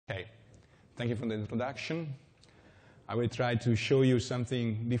Okay, thank you for the introduction. I will try to show you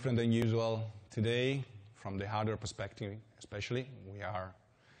something different than usual today from the hardware perspective, especially. We are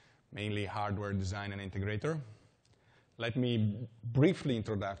mainly hardware design and integrator. Let me briefly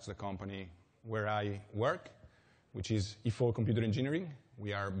introduce the company where I work, which is E4 Computer Engineering.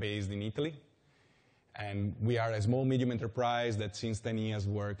 We are based in Italy. And we are a small, medium enterprise that since 10 years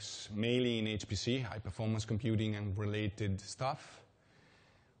works mainly in HPC, high-performance computing and related stuff.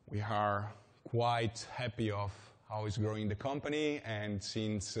 We are quite happy of how it's growing the company. And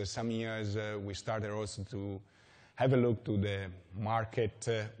since some years, we started also to have a look to the market,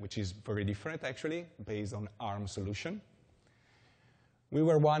 which is very different, actually, based on ARM solution. We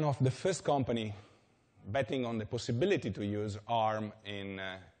were one of the first company betting on the possibility to use ARM in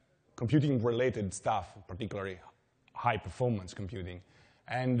computing-related stuff, particularly high-performance computing.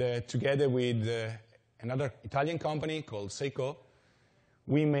 And together with another Italian company called Seiko,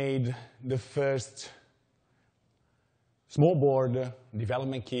 we made the first small board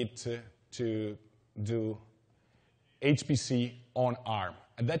development kit to do HPC on ARM.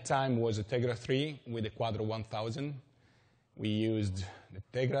 At that time was a Tegra 3 with a Quadro 1000. We used the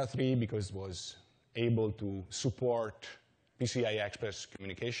Tegra 3 because it was able to support PCI Express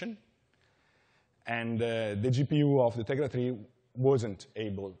communication. And the GPU of the Tegra 3 wasn't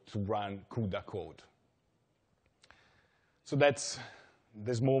able to run CUDA code. So that's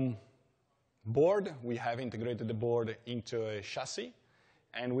the small board. We have integrated the board into a chassis,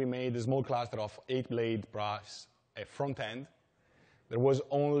 and we made a small cluster of 8-blade plus a front end. There was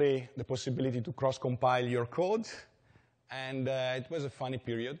only the possibility to cross-compile your code, and it was a funny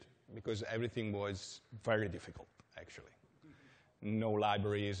period because everything was very difficult, actually. No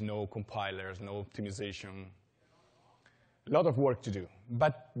libraries, no compilers, no optimization. A lot of work to do.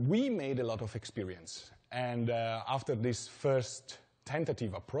 But we made a lot of experience. And after this first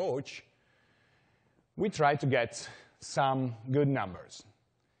tentative approach, we tried to get some good numbers.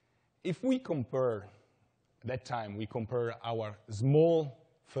 If we compare, at that time, we compare our small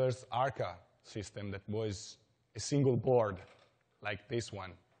first ARKA system that was a single board, like this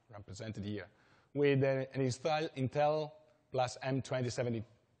one, represented here, with an Intel plus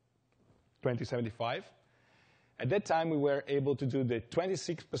M2075. At that time, we were able to do the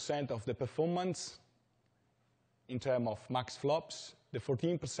 26% of the performance in terms of max flops, the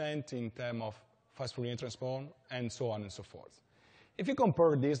 14% in terms of fast Fourier transform, and so on and so forth. If you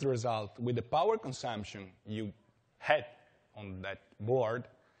compare this result with the power consumption you had on that board,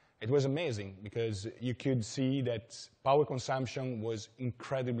 it was amazing because you could see that power consumption was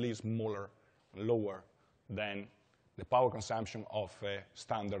incredibly smaller, lower than the power consumption of a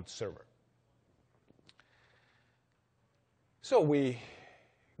standard server. So we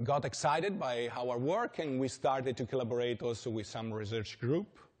got excited by our work, and we started to collaborate also with some research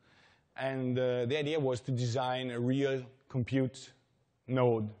group. And the idea was to design a real compute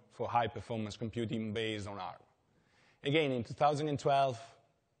node for high-performance computing based on ARM. Again, in 2012,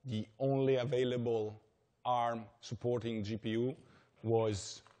 the only available ARM-supporting GPU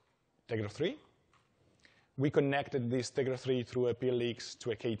was Tegra 3. We connected this Tegra 3 through a PLX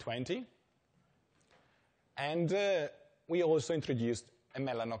to a K20. And we also introduced a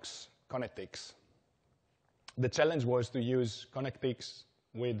Mellanox ConnectX. The challenge was to use ConnectX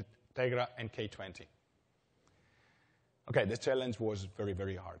with Tegra and K20. OK, the challenge was very,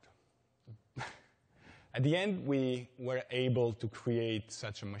 very hard. At the end, we were able to create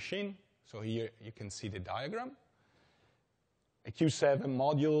such a machine. So here you can see the diagram. A Q7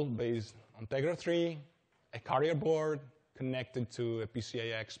 module based on Tegra 3, a carrier board connected to a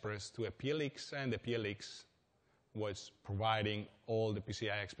PCI Express to a PLX, and the PLX was providing all the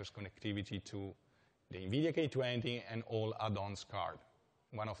PCI Express connectivity to the NVIDIA K20 and all add-ons card.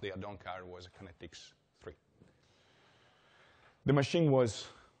 One of the add-on card was a ConnectX 3. The machine was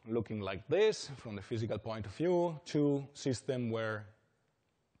looking like this from the physical point of view. Two systems were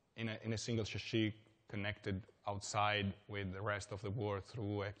in a single chassis connected outside with the rest of the board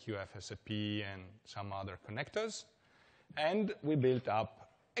through a QFSP and some other connectors. And we built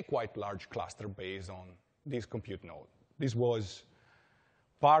up a quite large cluster based on this compute node. This was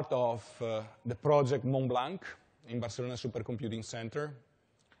part of the project Mont Blanc in Barcelona Supercomputing Center.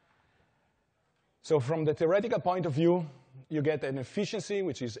 So from the theoretical point of view, you get an efficiency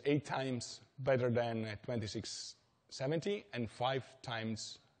which is 8 times better than a 2670 and 5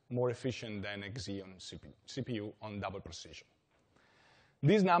 times more efficient than a Xeon CPU on double precision.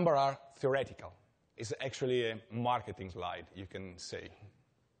 These numbers are theoretical. It's actually a marketing slide, you can say.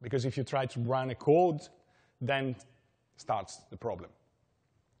 Because if you try to run a code, then starts the problem.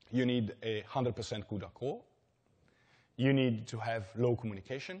 You need a 100% CUDA core. You need to have low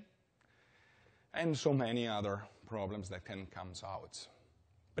communication, and so many other problems that can come out.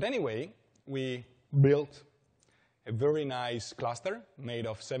 But anyway, we built a very nice cluster made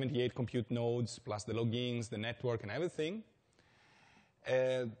of 78 compute nodes, plus the logins, the network, and everything.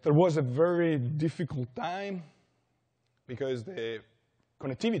 There was a very difficult time because the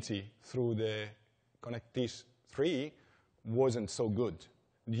connectivity through the ConnectX 3 wasn't so good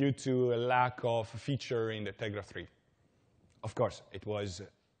due to a lack of feature in the Tegra 3. Of course, it was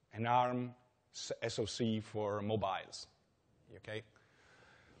an ARM SoC for mobiles. Okay?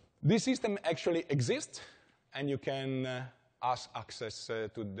 This system actually exists, and you can access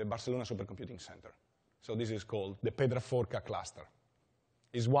to the Barcelona Supercomputing Center. So this is called the E4-ARKA cluster.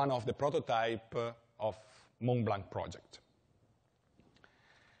 It's one of the prototype of Mont Blanc project.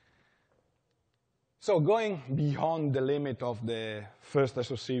 So going beyond the limit of the first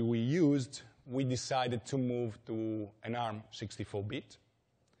SoC we used, we decided to move to an ARM64-bit,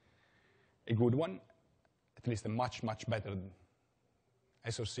 a good one, at least a much, much better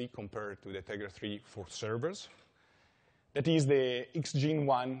SoC compared to the Tegra 3 for servers. That is the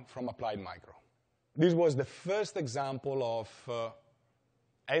XGene1 from Applied Micro. This was the first example of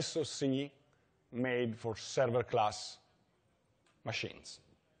SoC made for server-class machines.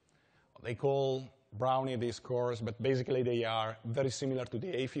 They call Brownie these cores, but basically they are very similar to the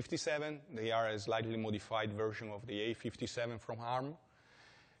A57. They are a slightly modified version of the A57 from ARM.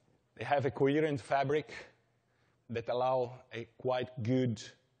 They have a coherent fabric that allow a quite good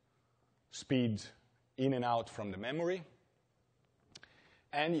speed in and out from the memory.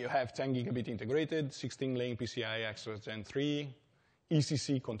 And you have 10 gigabit integrated, 16-lane PCI Express Gen 3,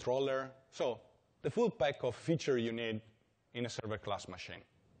 ECC controller. So the full pack of feature you need in a server-class machine.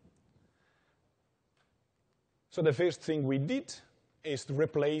 So the first thing we did is to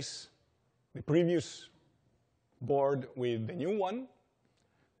replace the previous board with the new one,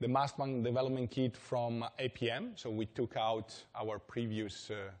 the Mustang development kit from APM. So we took out our previous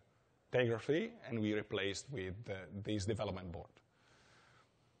Tegra 3, and we replaced with this development board.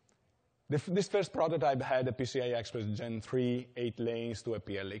 This first prototype had a PCI Express Gen 3, 8 lanes to a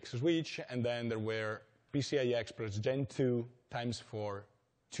PLX switch, and then there were PCI Express Gen 2 ×4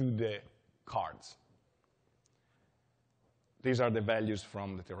 to the cards. These are the values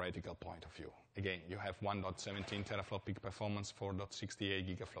from the theoretical point of view. Again, you have 1.17 teraflop peak performance, 4.68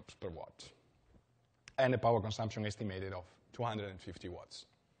 gigaflops per watt, and a power consumption estimated of 250 watts.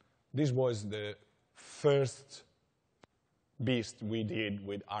 This was the first beast we did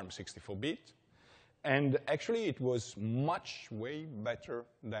with ARM64-bit, and actually it was way better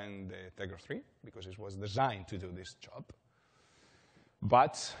than the Tegra 3 because it was designed to do this job.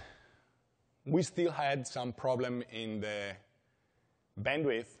 But we still had some problem in the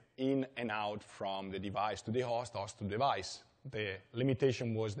bandwidth in and out from the device to the host, host to device. The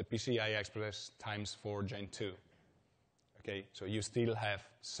limitation was the PCI Express ×4 Gen 2. Okay, so you still have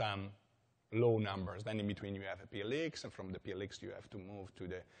some low numbers. Then in between you have a PLX, and from the PLX you have to move to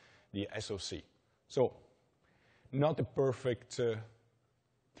the SoC. So not a perfect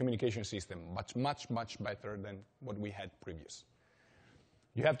communication system, but much, much better than what we had previous.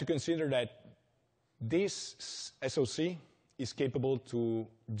 You have to consider that this SoC is capable to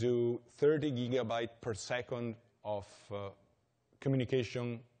do 30 gigabytes per second of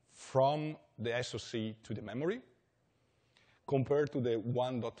communication from the SoC to the memory, compared to the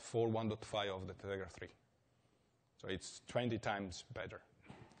 1.4, 1.5 of the Tegra 3. So it's 20 times better.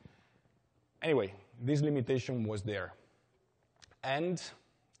 Anyway, this limitation was there. And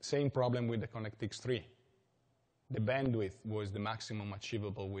same problem with the ConnectX 3. The bandwidth was the maximum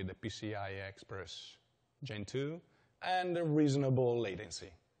achievable with the PCI Express Gen 2, and a reasonable latency.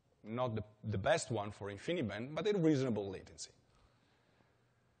 Not the best one for InfiniBand, but a reasonable latency.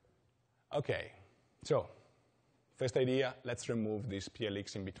 Okay, so first idea, let's remove this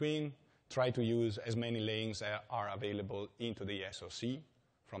PLX in between, try to use as many lanes as are available into the SoC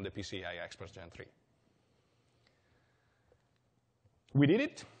from the PCI Express Gen 3. We did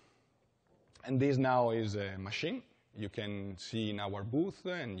it, and this now is a machine you can see in our booth,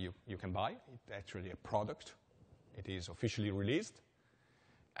 and you can buy. It's actually a product. It is officially released.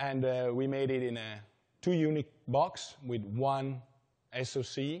 And we made it in a 2-unit box with one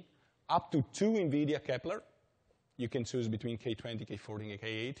SoC, up to 2 NVIDIA Kepler. You can choose between K20, K40, and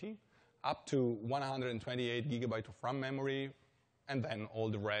K80, up to 128 gigabytes of RAM memory, and then all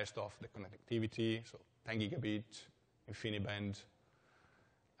the rest of the connectivity, so 10 gigabit, InfiniBand,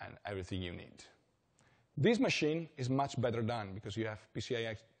 and everything you need. This machine is much better done because you have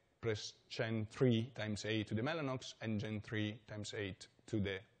PCI Express Gen 3 ×8 to the Mellanox and Gen 3 ×8 to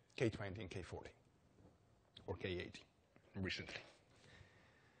the K20 and K40, or K80. recently.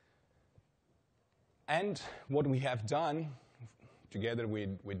 And what we have done, together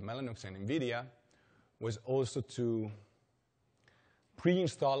with Mellanox and NVIDIA, was also to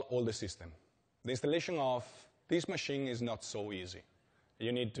pre-install all the system. The installation of this machine is not so easy.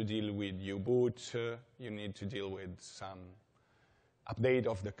 You need to deal with U-boot, you need to deal with some update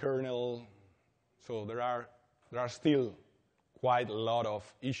of the kernel. So there are still quite a lot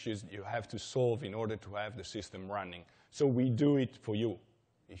of issues you have to solve in order to have the system running. So we do it for you.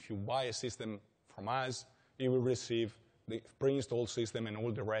 If you buy a system from us, you will receive the pre-installed system and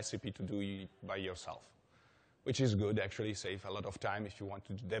all the recipe to do it by yourself, which is good, actually, save a lot of time if you want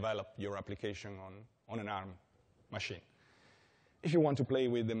to develop your application on an ARM machine. If you want to play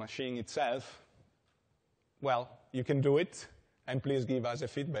with the machine itself, well, you can do it, and please give us a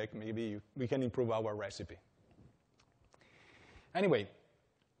feedback. Maybe we can improve our recipe. Anyway,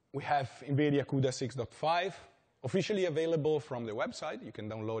 we have NVIDIA CUDA 6.5, officially available from the website. You can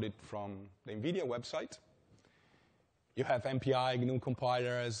download it from the NVIDIA website. You have MPI, GNU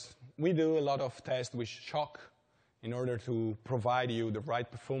compilers. We do a lot of tests with Shock in order to provide you the right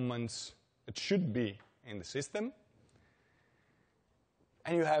performance that should be in the system.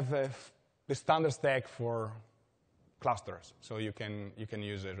 And you have the standard stack for clusters. So you can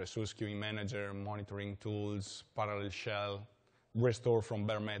use a resource queuing manager, monitoring tools, parallel shell, restore from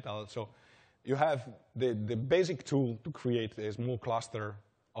bare metal. So you have the basic tool to create a small cluster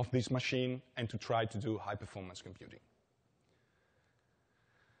of this machine and to try to do high-performance computing.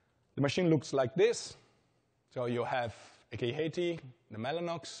 The machine looks like this. So you have a K80, the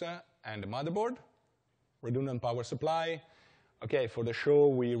Mellanox, and the motherboard, redundant power supply. OK, for the show,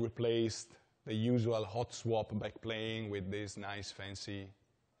 we replaced the usual hot swap backplane with this nice, fancy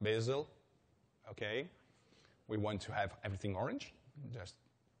bezel. OK, we want to have everything orange, just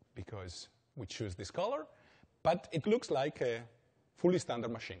because we choose this color. But it looks like a fully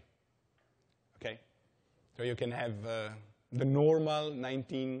standard machine. OK, so you can have the normal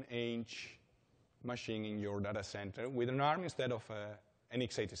 19-inch machine in your data center with an ARM instead of an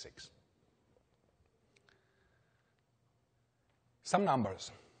x86. Some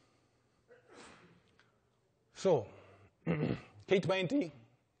numbers. So K20,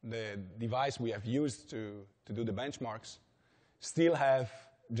 the device we have used to do the benchmarks, still have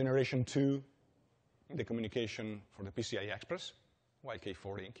generation 2 in the communication for the PCI Express, while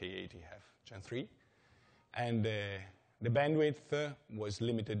K40 and K80 have Gen 3. And the bandwidth was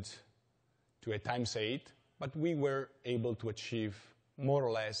limited to a ×8, but we were able to achieve more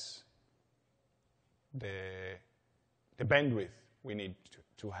or less the bandwidth we need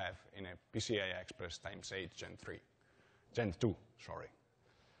to have in a PCI Express ×8 Gen 2, sorry.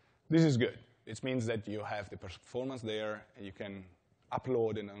 This is good. It means that you have the performance there, and you can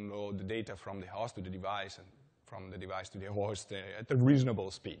upload and unload the data from the host to the device and from the device to the host at a reasonable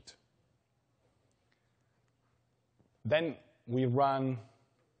speed. Then we run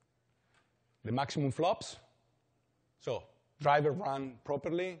the maximum flops. So driver run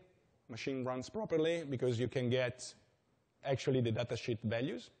properly, machine runs properly, because you can get actually the datasheet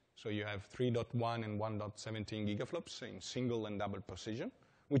values. So you have 3.1 and 1.17 gigaflops in single and double precision,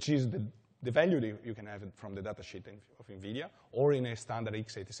 which is the value that you can have from the datasheet of NVIDIA or in a standard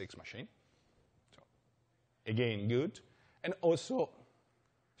x86 machine. So again, good. And also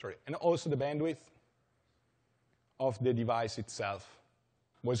the bandwidth of the device itself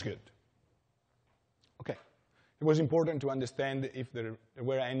was good. OK. It was important to understand if there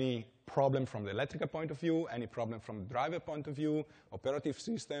were any problem from the electrical point of view, any problem from the driver point of view, operative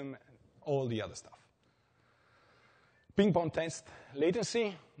system, and all the other stuff. Ping-pong test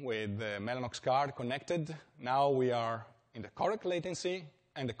latency with the Mellanox card connected. Now we are in the correct latency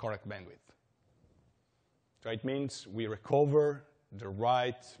and the correct bandwidth. So it means we recover the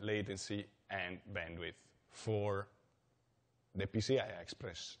right latency and bandwidth for the PCI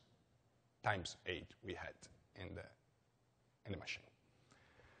Express ×8 we had in the machine.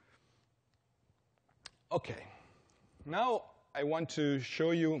 OK. Now I want to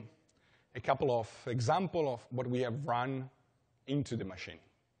show you a couple of examples of what we have run into the machine.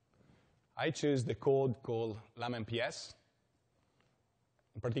 I choose the code called LAMMPS.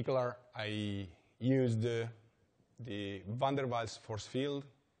 In particular, I used the van der Waals force field,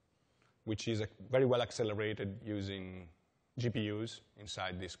 which is very well accelerated using GPUs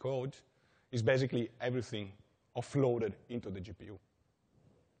inside this code. It's basically everything offloaded into the GPU.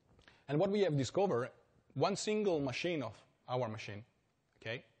 And what we have discovered, one single machine of our machine,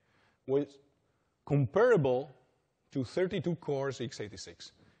 okay, was comparable to 32 cores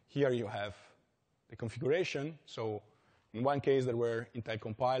x86. Here you have the configuration. So in one case, there were Intel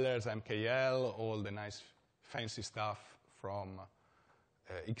compilers, MKL, all the nice fancy stuff from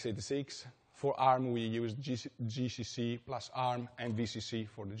x86. For ARM, we use GCC plus ARM and VCC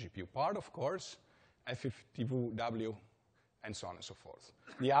for the GPU part, of course, F52W, and so on and so forth.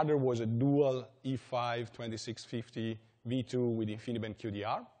 The other was a dual E5-2650 V2 with infiniband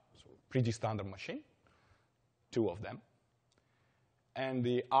QDR, so pretty standard machine, 2 of them. And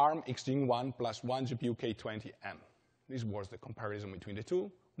the ARM XGene1 plus 1 GPU K20M. This was the comparison between the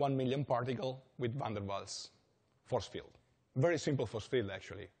two. 1 million particle with van der Waals force field. Very simple force field,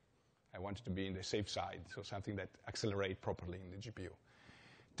 actually. I wanted to be in the safe side, so something that accelerates properly in the GPU.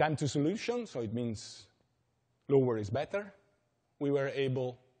 Time to solution, so it means lower is better. We were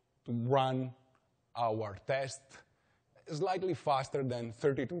able to run our test slightly faster than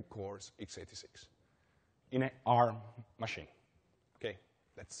 32 cores x86 in an ARM machine. Okay,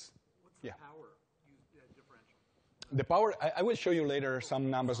 that's, yeah. What's the power differential? The power, I will show you later some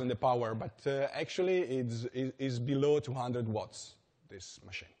numbers on the power, but actually it's below 200 watts, this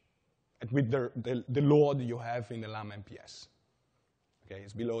machine, with the load you have in the LAM MPS. Okay,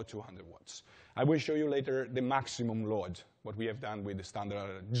 it's below 200 watts. I will show you later the maximum load, what we have done with the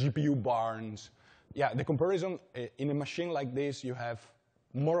standard GPU barns. Yeah, the comparison, in a machine like this, you have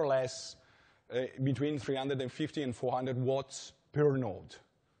more or less between 350 and 400 watts per node.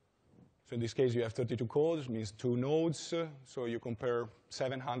 So in this case, you have 32 cores, means 2 nodes. So you compare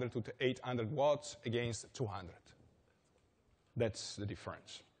 700 to 800 watts against 200. That's the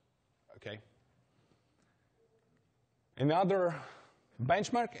difference. Okay. Another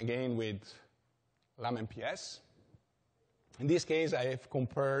benchmark, again with LAM MPS. In this case, I have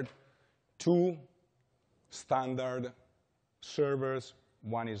compared 2 standard servers.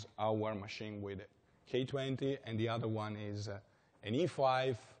 One is our machine with K20, and the other one is an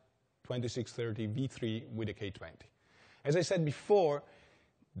E5-2630 V3 with a K20. As I said before,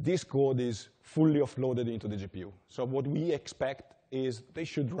 this code is fully offloaded into the GPU. So what we expect is they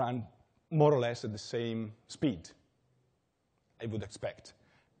should run more or less at the same speed, I would expect.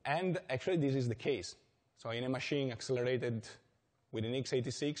 And actually, this is the case. So in a machine accelerated with an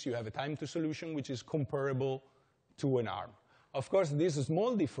x86, you have a time to solution which is comparable to an ARM. Of course, this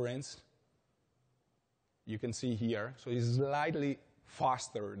small difference you can see here. So it's slightly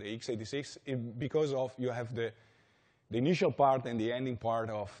faster, the x86, because of you have the initial part and the ending part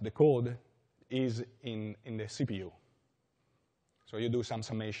of the code is in the CPU. So you do some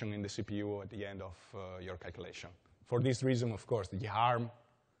summation in the CPU at the end of your calculation. For this reason, of course, the ARM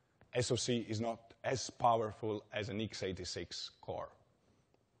SoC is not as powerful as an x86 core.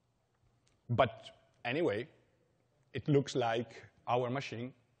 But anyway, it looks like our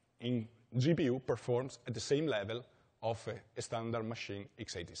machine in GPU performs at the same level of a standard machine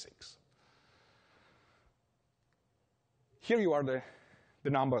x86. Here you are the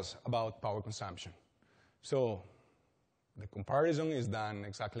numbers about power consumption. So the comparison is done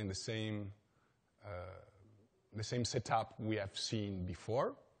exactly in the same setup we have seen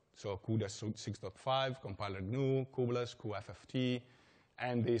before. So CUDA 6.5, compiler GNU, kubeless, cuFFT,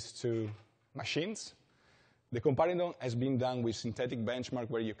 and these 2 machines. The comparison has been done with synthetic benchmark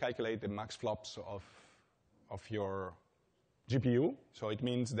where you calculate the max flops of your GPU. So it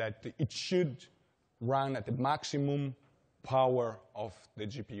means that it should run at the maximum power of the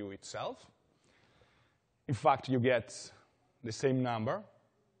GPU itself. In fact, you get the same number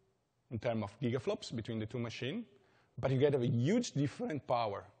in terms of gigaflops between the 2 machines, but you get a huge different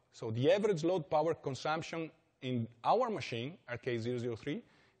power. So the average load power consumption in our machine, RK003,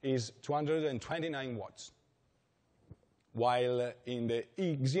 is 229 watts, while in the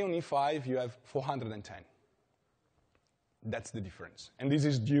Xeon E5, you have 410. That's the difference. And this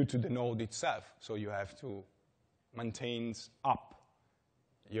is due to the node itself. So you have to maintain up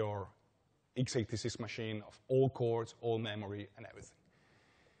your x86 machine of all cores, all memory, and everything.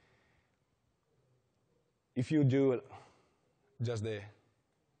 If you do just the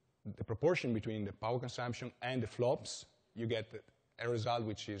proportion between the power consumption and the flops, you get a result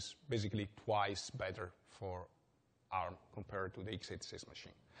which is basically twice better for ARM compared to the x86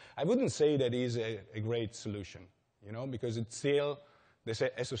 machine. I wouldn't say that is a great solution, because it's still, the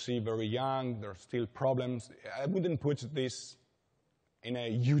SoC very young, there are still problems. I wouldn't put this in a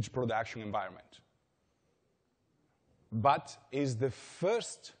huge production environment. But it's the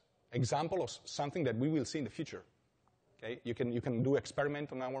first example of something that we will see in the future. Okay? You can do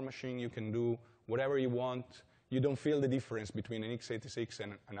experiment on our machine. You can do whatever you want. You don't feel the difference between an x86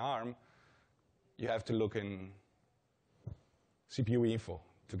 and an ARM. You have to look in CPU info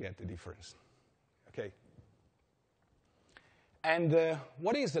to get the difference. Okay. And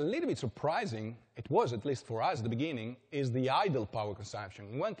what is a little bit surprising, it was at least for us at the beginning, is the idle power consumption.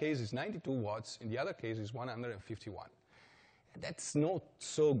 In one case, it's 92 watts. In the other case, it's 151. That's not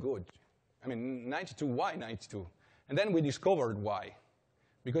so good. I mean, 92, why 92? And then we discovered why.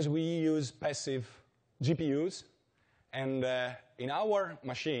 Because we use passive GPUs, and in our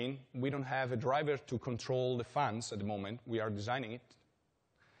machine, we don't have a driver to control the fans at the moment. We are designing it.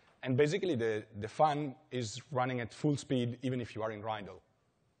 And basically, the fan is running at full speed, even if you are in idle,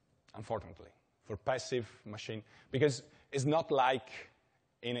 unfortunately, for passive machine. Because it's not like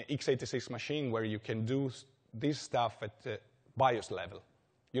in an x86 machine where you can do this stuff at the BIOS level.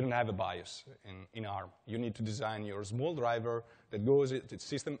 You don't have a BIOS in ARM. You need to design your small driver that goes at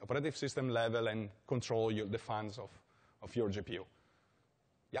the operative system level and control the fans of your GPU.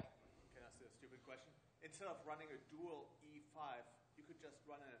 Yep? Can I ask a stupid question? Instead of running a dual E5, you could just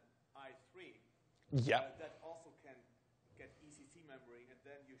run an i3. Yeah. That also can get ECC memory, and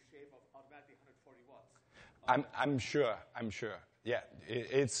then you shave off automatically 140 watts. I'm sure. Yeah,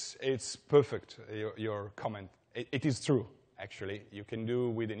 it's perfect, your comment. It is true, actually. You can do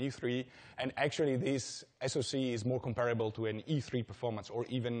with an E3, and actually this SoC is more comparable to an E3 performance, or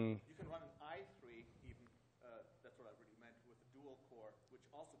even... You can run an i3 even, that's what I really meant, with a dual core, which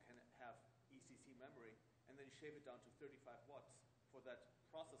also can have ECC memory, and then you shave it down to 35 watts for that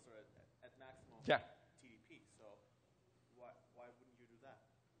processor at maximum TDP. So why wouldn't you do that?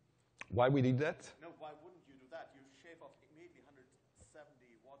 Why we did that? No, why wouldn't you do that? You shave off immediately 170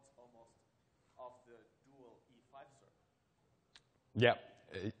 watts almost of the dual E5 circuit. Yeah,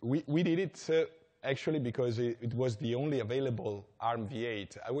 we did it actually because it was the only available ARM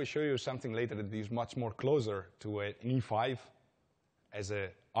v8. I will show you something later that is much more closer to an E5 as an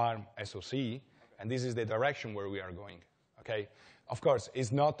ARM SoC, and this is the direction where we are going. Okay, of course,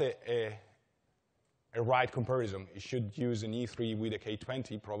 it's not a right comparison. You should use an E3 with a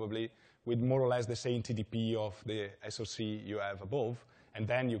K20 probably, with more or less the same TDP of the SoC you have above, and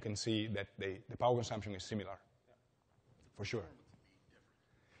then you can see that the power consumption is similar, for sure.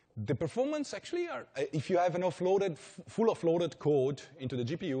 The performance actually, if you have an full offloaded code into the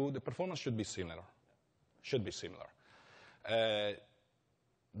GPU, the performance should be similar.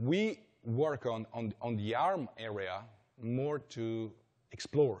 We work on the ARM area more to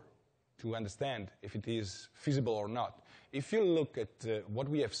explore, to understand if it is feasible or not. If you look at what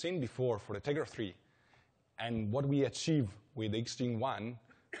we have seen before for the Tegra 3 and what we achieve with Xgene 1,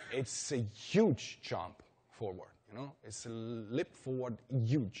 it's a huge jump forward. You know, it's a leap forward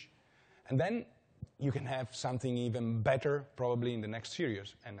huge. And then you can have something even better probably in the next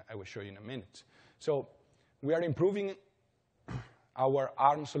series, and I will show you in a minute. So we are improving our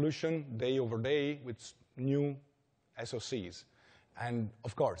ARM solution day over day with new SoCs. And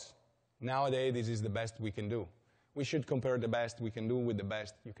of course, nowadays this is the best we can do. We should compare the best we can do with the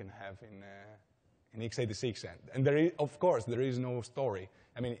best you can have in x86. And there is, of course, there is no story.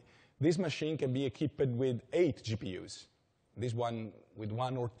 I mean, this machine can be equipped with 8 GPUs. This one with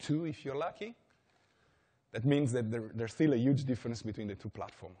 1 or 2 if you're lucky. That means that there's still a huge difference between the two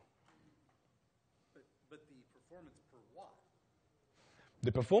platforms. But the performance per watt?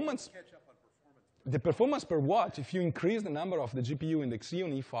 The performance, Catch up on performance. the performance per watt, if you increase the number of the GPU in the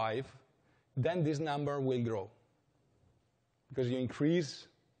Xeon E5, then this number will grow. Because you increase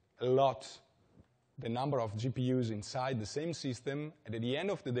a lot the number of GPUs inside the same system, and at the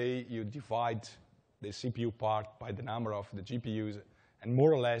end of the day, you divide the CPU part by the number of the GPUs, and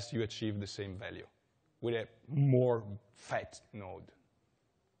more or less you achieve the same value with a more fat node.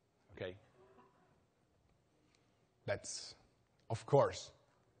 Okay? That's, of course,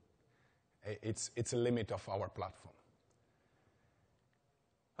 it's a limit of our platform.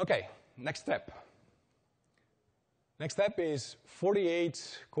 Okay, next step. Next step is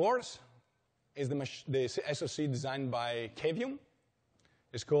 48 cores. Is the SoC designed by Cavium.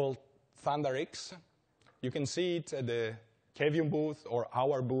 It's called ThunderX. You can see it at the Cavium booth or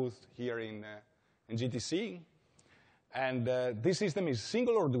our booth here in GTC. And this system is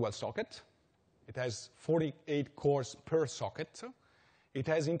single or dual socket. It has 48 cores per socket. It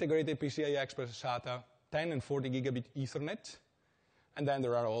has integrated PCI Express SATA, 10 and 40 gigabit Ethernet. And then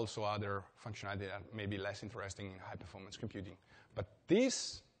there are also other functionality that may be less interesting in high-performance computing. But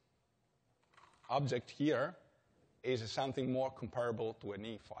this object here is something more comparable to an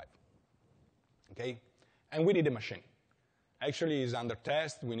E5. Okay? And we need a machine. Actually, it's under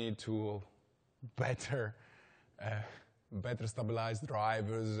test. We need to better stabilize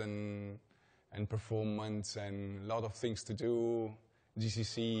drivers and performance and a lot of things to do.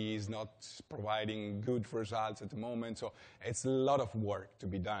 GCC is not providing good results at the moment, so it's a lot of work to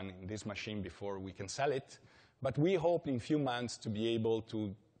be done in this machine before we can sell it. But we hope in a few months to be able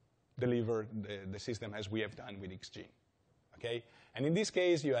to deliver the system as we have done with Xgene. Okay? And in this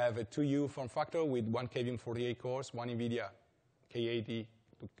case, you have a 2U form factor with 1 Cavium 48 cores, 1 NVIDIA K80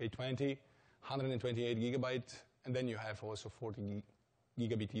 to K20, 128 gigabyte, and then you have also 40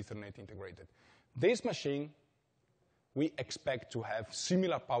 gigabit Ethernet integrated. This machine, we expect to have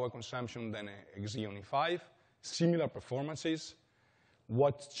similar power consumption than a Xeon E5, similar performances.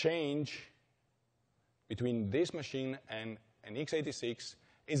 What changed between this machine and an x86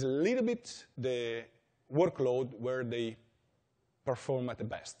 is a little bit the workload where they perform at the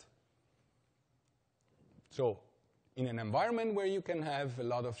best. So in an environment where you can have a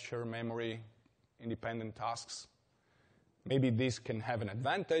lot of shared memory, independent tasks, maybe this can have an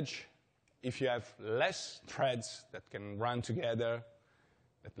advantage. If you have less threads that can run together,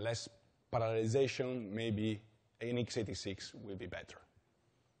 that less parallelization, maybe an x86 will be better.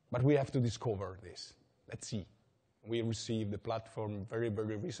 But we have to discover this. Let's see. We received the platform very,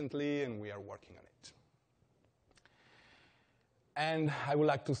 very recently, and we are working on it. And I would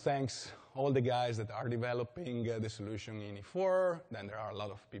like to thank all the guys that are developing the solution in E4. Then there are a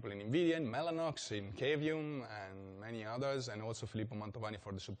lot of people in NVIDIA, in Mellanox, in Cavium, and many others, and also Filippo Mantovani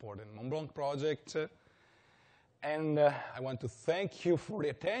for the support in Mont Blanc project. And I want to thank you for the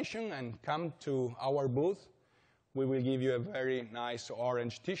attention, and come to our booth. We will give you a very nice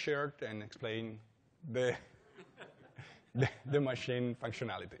orange T-shirt and explain the machine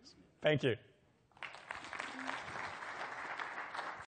functionalities. Thank you.